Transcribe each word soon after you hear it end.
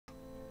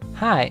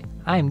Hi,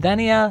 I'm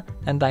Daniel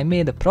and I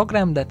made a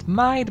program that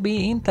might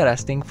be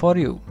interesting for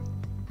you.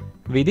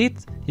 With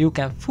it, you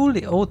can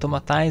fully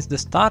automatize the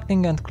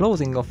starting and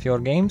closing of your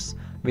games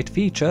with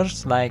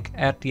features like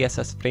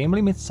RTSS frame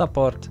limit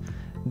support,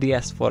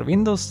 DS4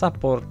 Windows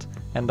support,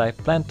 and I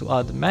plan to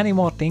add many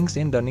more things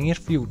in the near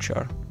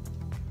future.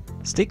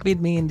 Stick with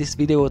me in this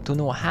video to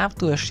know how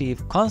to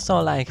achieve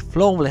console-like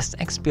flawless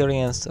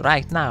experience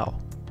right now.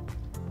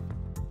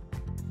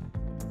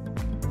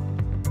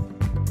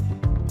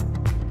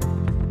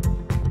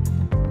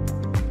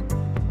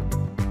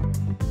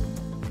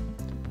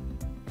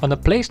 On a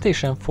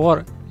PlayStation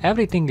 4,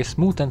 everything is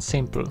smooth and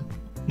simple.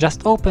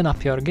 Just open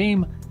up your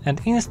game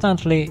and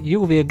instantly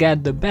you will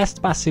get the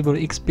best possible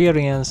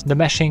experience the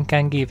machine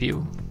can give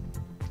you.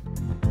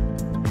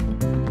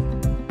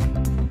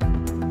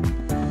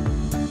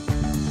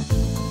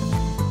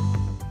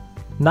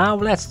 Now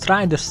let's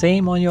try the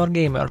same on your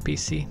gamer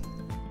PC.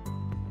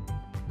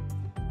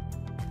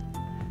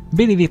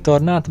 Believe it or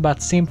not,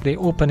 but simply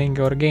opening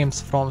your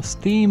games from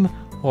Steam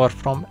or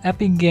from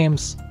Epic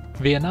Games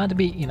will not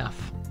be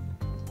enough.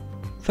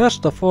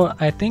 First of all,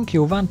 I think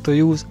you want to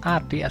use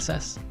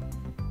RTSS.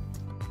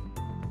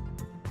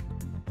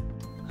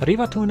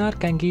 RivaTuner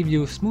can give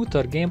you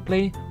smoother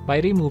gameplay by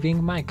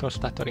removing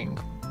micro-stuttering.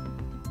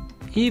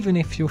 Even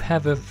if you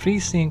have a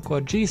FreeSync or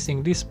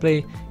G-Sync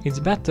display, it's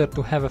better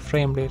to have a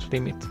frame rate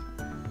limit.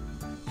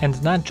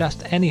 And not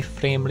just any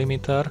frame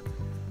limiter.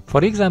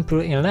 For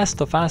example, in Last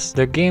of Us,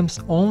 the game's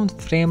own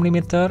frame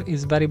limiter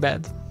is very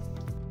bad.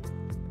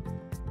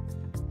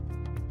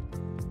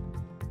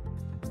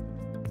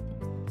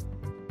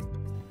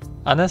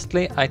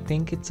 Honestly, I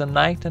think it's a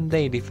night and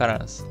day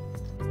difference.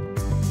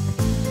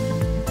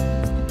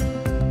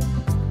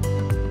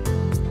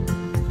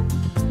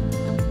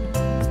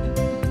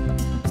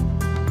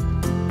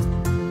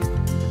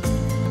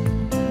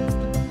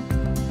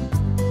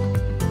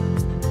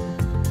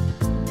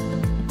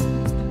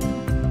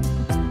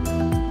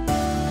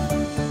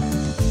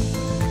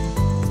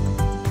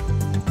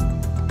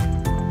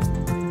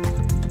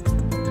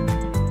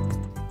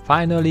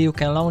 Finally, you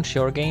can launch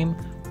your game,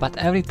 but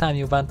every time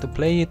you want to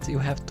play it, you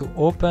have to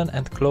open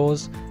and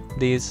close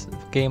these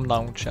game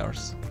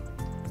launchers.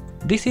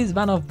 This is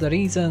one of the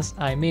reasons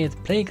I made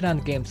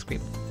PlayGround game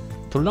script,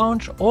 to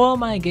launch all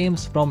my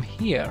games from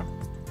here.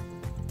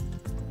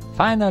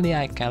 Finally,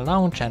 I can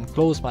launch and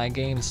close my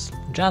games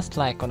just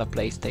like on a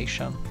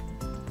PlayStation.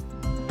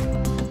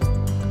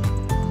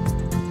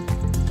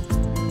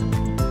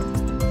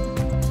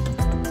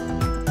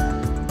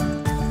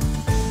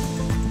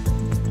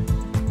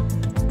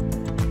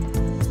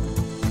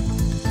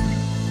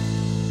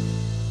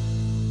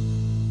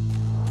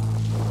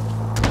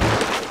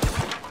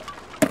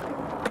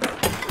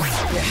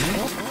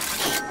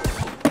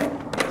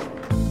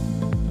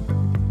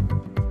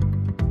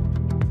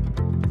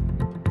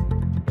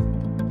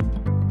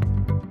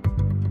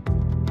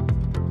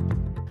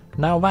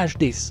 Now watch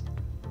this.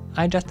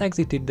 I just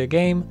exited the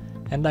game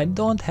and I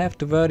don't have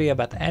to worry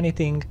about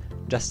anything,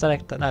 just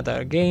select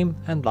another game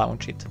and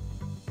launch it.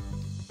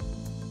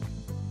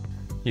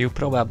 You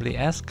probably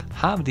ask,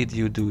 how did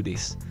you do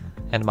this?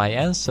 And my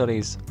answer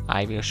is,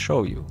 I will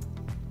show you.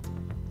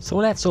 So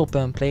let's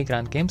open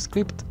PlayGround game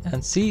script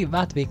and see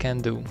what we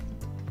can do.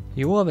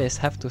 You always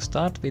have to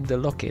start with the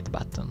locate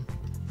button.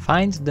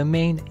 Find the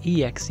main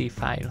exe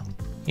file.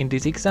 In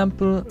this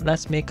example,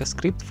 let's make a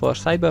script for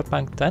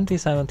Cyberpunk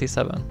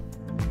 2077.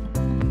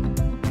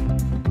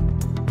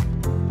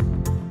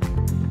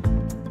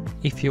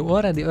 If you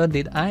already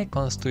added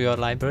icons to your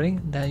library,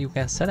 then you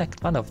can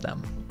select one of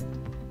them.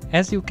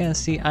 As you can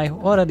see, I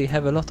already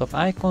have a lot of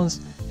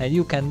icons and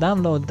you can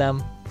download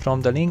them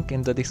from the link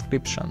in the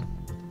description.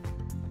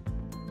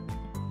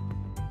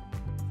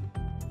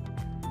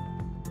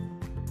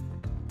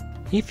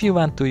 If you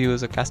want to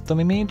use a custom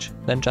image,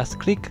 then just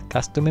click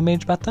Custom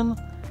Image button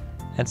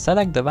and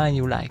select the one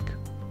you like.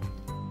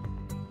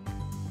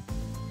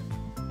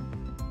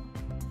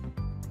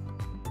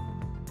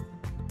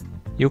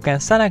 You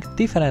can select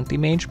different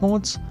image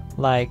modes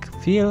like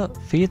Fill,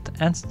 Fit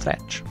and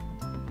Stretch.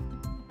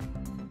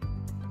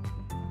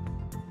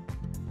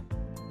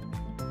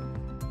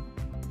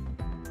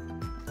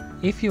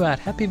 If you are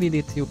happy with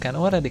it, you can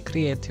already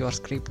create your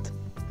script.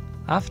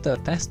 After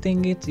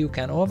testing it, you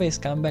can always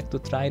come back to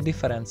try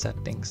different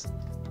settings.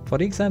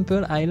 For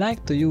example, I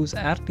like to use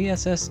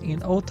RTSS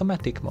in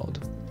automatic mode,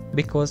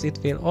 because it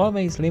will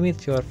always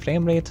limit your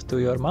frame rate to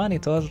your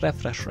monitor's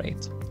refresh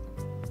rate.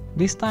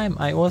 This time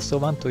I also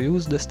want to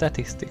use the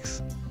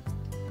statistics.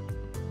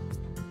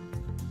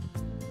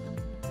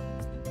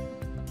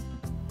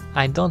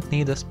 I don't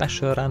need a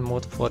special run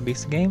mode for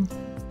this game.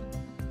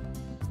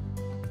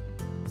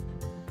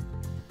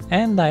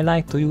 And I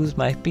like to use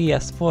my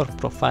PS4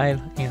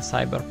 profile in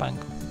Cyberpunk.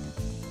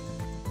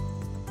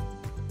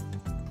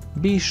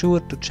 Be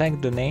sure to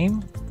check the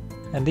name,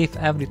 and if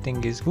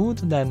everything is good,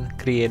 then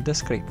create the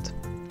script.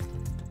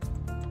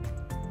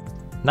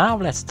 Now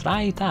let's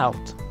try it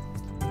out.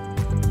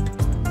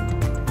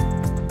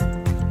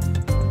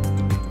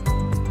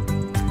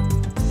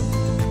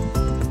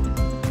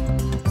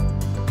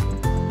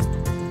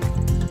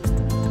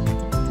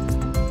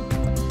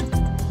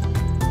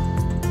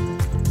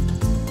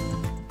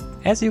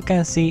 As you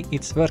can see,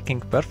 it's working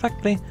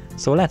perfectly,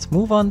 so let's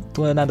move on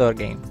to another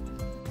game.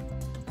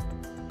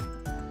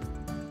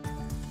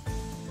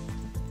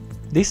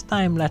 This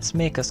time let's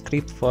make a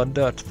script for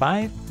Dirt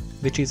 5,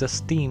 which is a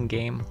Steam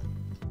game.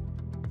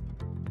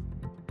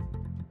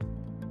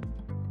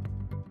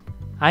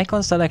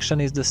 Icon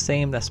selection is the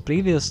same as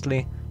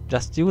previously,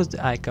 just use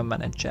the icon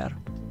manager.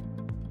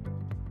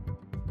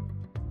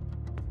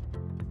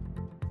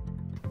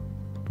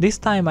 This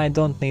time I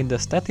don't need the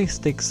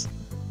statistics,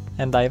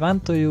 and I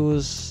want to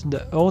use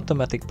the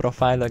automatic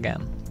profile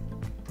again.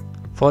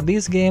 For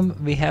this game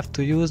we have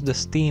to use the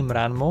Steam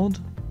run mode.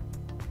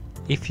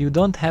 If you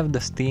don't have the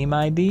Steam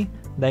ID,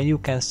 then you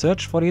can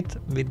search for it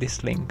with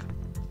this link.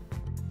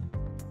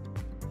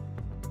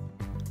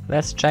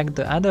 Let's check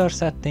the other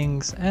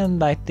settings,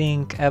 and I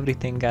think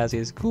everything else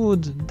is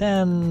good,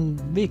 then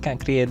we can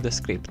create the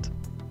script.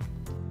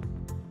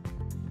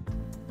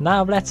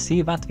 Now let's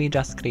see what we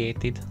just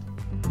created.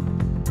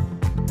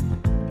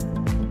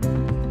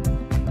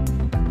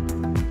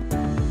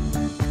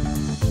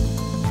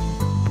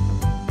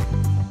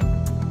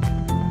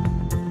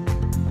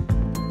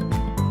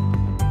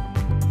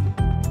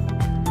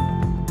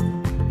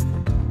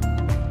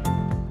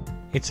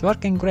 It's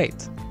working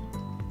great.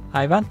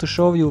 I want to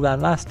show you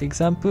one last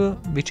example,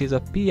 which is a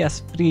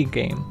PS3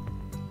 game.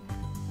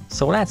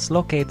 So let's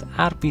locate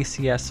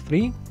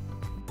RPCS3.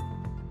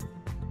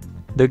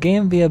 The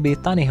game will be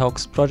Tony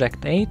Hawk's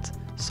Project 8,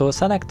 so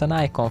select an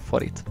icon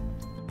for it.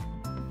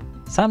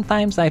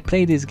 Sometimes I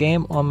play this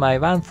game on my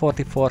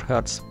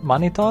 144Hz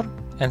monitor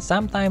and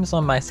sometimes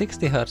on my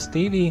 60Hz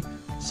TV,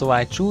 so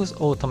I choose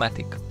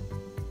automatic.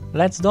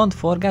 Let's don't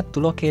forget to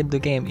locate the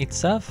game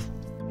itself.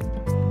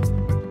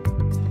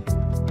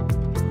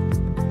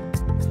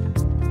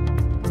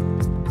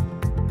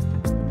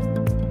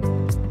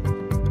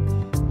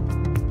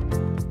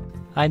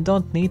 I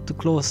don't need to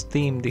close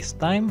Steam this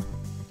time.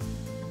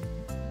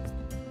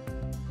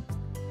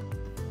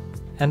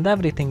 And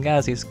everything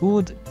else is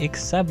good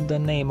except the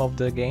name of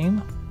the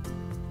game.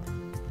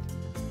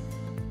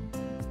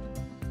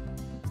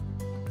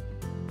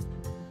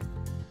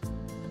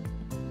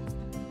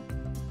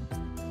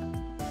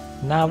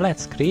 Now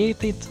let's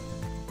create it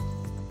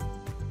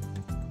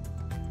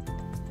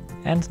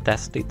and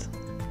test it.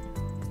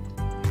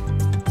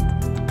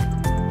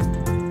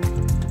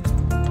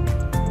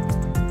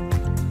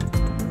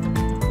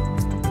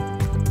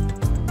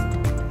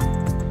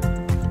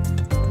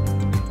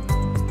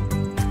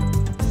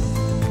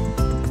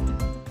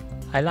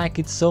 I like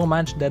it so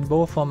much that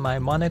both on my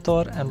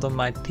monitor and on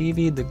my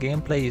TV the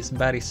gameplay is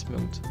very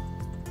smooth.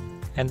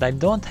 And I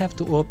don't have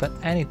to open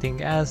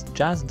anything else,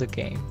 just the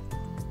game.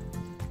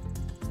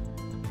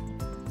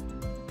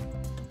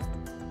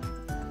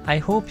 I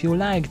hope you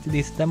liked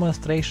this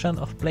demonstration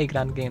of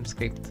PlayGround game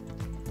script.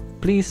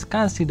 Please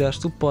consider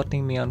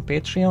supporting me on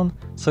Patreon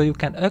so you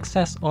can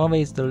access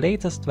always the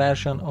latest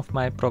version of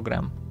my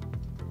program.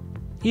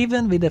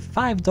 Even with a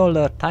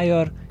 $5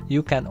 tier,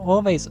 you can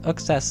always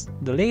access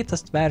the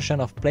latest version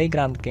of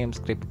PlayGround game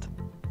script.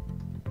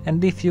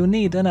 And if you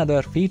need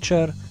another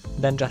feature,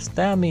 then just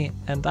tell me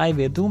and I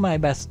will do my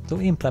best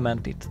to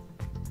implement it.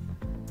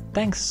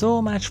 Thanks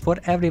so much for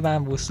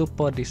everyone who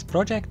support this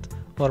project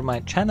or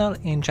my channel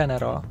in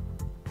general.